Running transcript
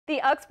The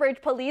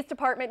Uxbridge Police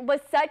Department was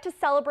set to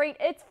celebrate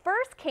its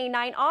first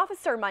canine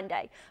officer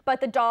Monday,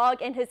 but the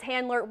dog and his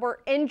handler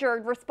were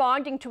injured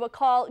responding to a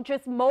call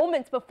just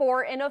moments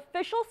before an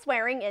official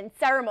swearing-in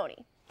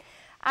ceremony.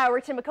 Our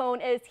Tim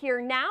McKone is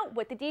here now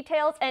with the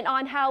details and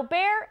on how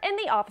Bear and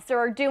the officer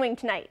are doing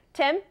tonight.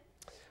 Tim?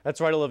 That's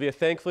right, Olivia.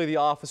 Thankfully, the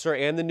officer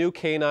and the new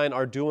canine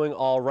are doing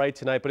all right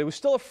tonight, but it was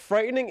still a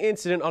frightening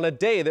incident on a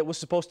day that was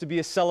supposed to be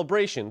a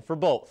celebration for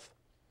both.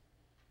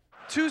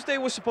 Tuesday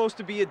was supposed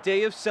to be a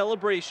day of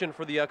celebration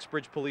for the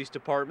Uxbridge Police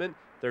Department.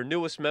 Their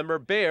newest member,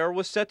 Bear,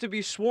 was set to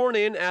be sworn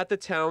in at the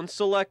town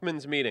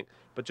selectmen's meeting.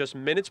 But just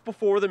minutes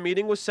before the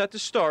meeting was set to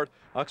start,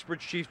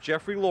 Uxbridge Chief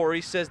Jeffrey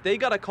Laurie says they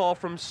got a call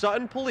from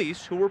Sutton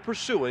Police who were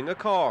pursuing a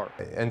car.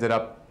 It ended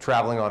up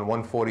traveling on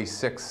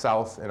 146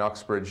 South in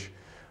Uxbridge,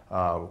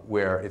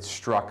 where it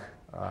struck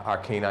our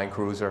canine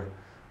cruiser,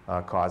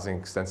 causing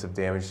extensive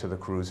damage to the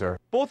cruiser.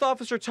 Both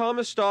Officer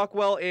Thomas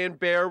Stockwell and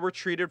Bear were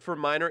treated for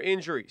minor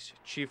injuries.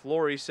 Chief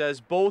Laurie says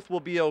both will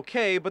be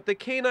okay, but the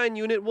canine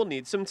unit will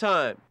need some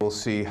time. We'll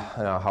see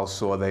how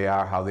sore they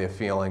are, how they're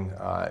feeling,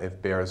 if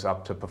Bear is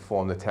up to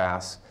perform the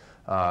task.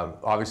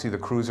 Obviously, the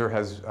cruiser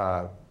has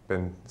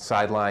been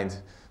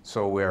sidelined,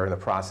 so we're in the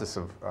process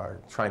of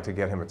trying to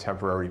get him a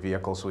temporary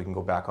vehicle so he can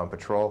go back on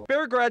patrol.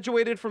 Bear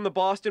graduated from the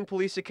Boston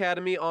Police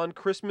Academy on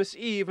Christmas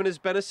Eve and has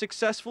been a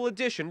successful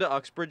addition to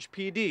Uxbridge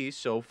PD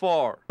so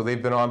far. So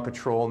they've been on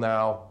patrol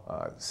now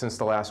since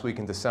the last week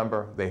in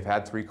December. They've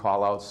had 3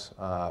 call-outs,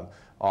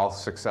 all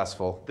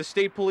successful. The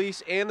State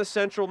Police and the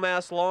Central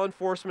Mass Law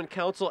Enforcement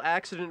Council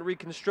Accident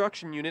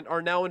Reconstruction Unit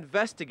are now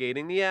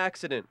investigating the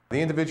accident.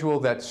 The individual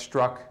that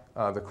struck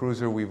the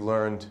cruiser, we've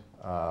learned,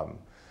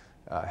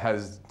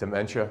 has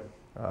dementia,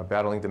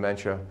 battling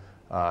dementia,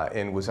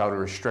 and was out of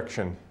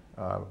restriction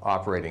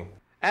operating.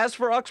 As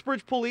for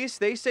Uxbridge Police,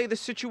 they say the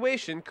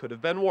situation could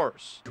have been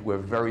worse. We're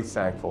very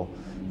thankful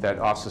that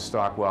Officer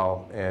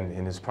Stockwell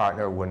and his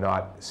partner were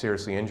not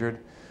seriously injured.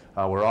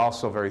 We're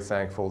also very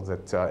thankful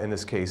that in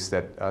this case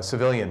that a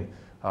civilian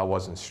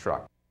wasn't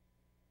struck.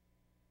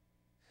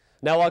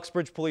 Now,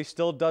 Uxbridge Police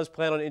still does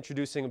plan on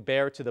introducing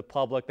Bear to the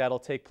public. That'll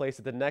take place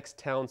at the next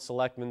town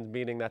selectmen's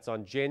meeting. That's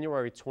on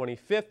January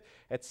 25th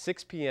at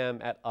 6 p.m.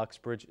 at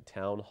Uxbridge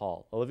Town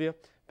Hall. Olivia,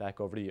 back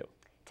over to you.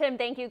 Tim,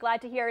 thank you.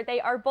 Glad to hear they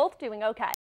are both doing okay.